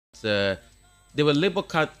they were Labour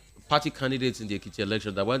Party candidates in the Ekiti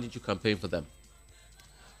election. Why didn't you campaign for them?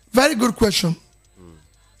 Very good question.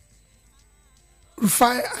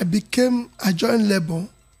 Rufai, I joined Labour.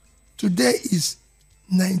 Today is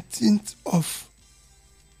 19th of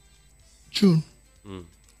June.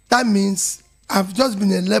 That means I've just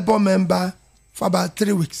been a Labour member for about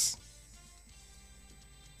 3 weeks.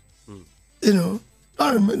 You know,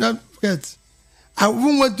 don't forget, I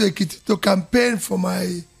even went to Ekiti to campaign for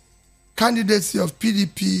my candidacy of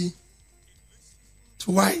PDP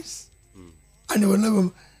twice. And they were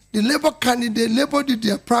the Labour candidate, Labour did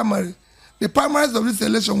their primary. The primaries of this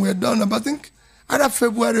election were done, I think, either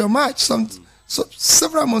February or March,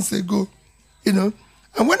 several months ago, you know.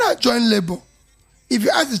 And when I joined Labour, if you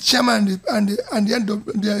ask the chairman and the end of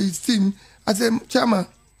his team, I said, Chairman,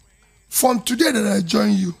 from today that I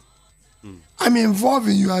join you, I'm involved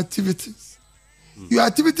in your activities. Your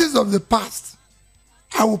activities of the past,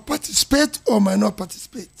 I will participate or might not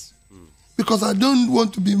participate. Because I don't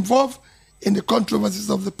want to be involved in the controversies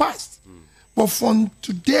of the past. But from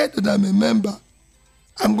today that I'm a member,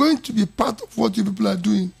 I'm going to be part of what you people are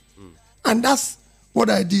doing. And that's what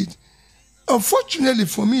I did. Unfortunately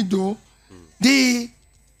for me, though, the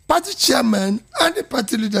party chairman and the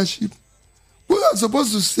party leadership, we were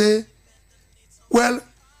supposed to say, well,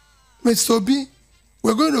 Mr. Obi,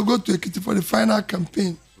 we're going to go to Ekiti for the final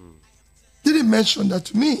campaign. Didn't mention that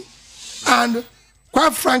to me. And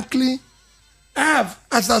quite frankly, I have,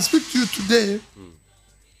 as I speak to you today,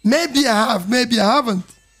 maybe I have, maybe I haven't,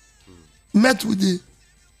 met with the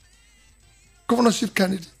governorship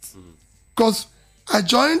candidates. Because I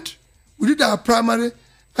joined, we did our primary,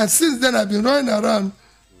 and since then I've been running around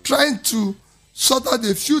trying to sort out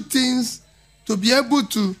a few things to be able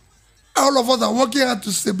to, all of us are working hard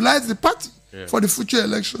to stabilize the party for the future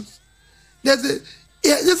elections.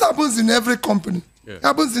 This happens in every company. It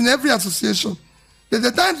happens in every association. There's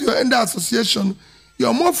a time you're in the association,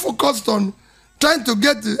 you're more focused on trying to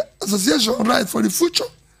get the association right for the future.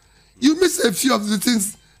 You miss a few of the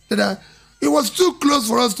things it was too close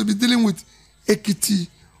for us to be dealing with Ekiti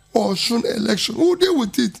or Shun election. We'll deal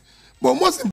with it. But most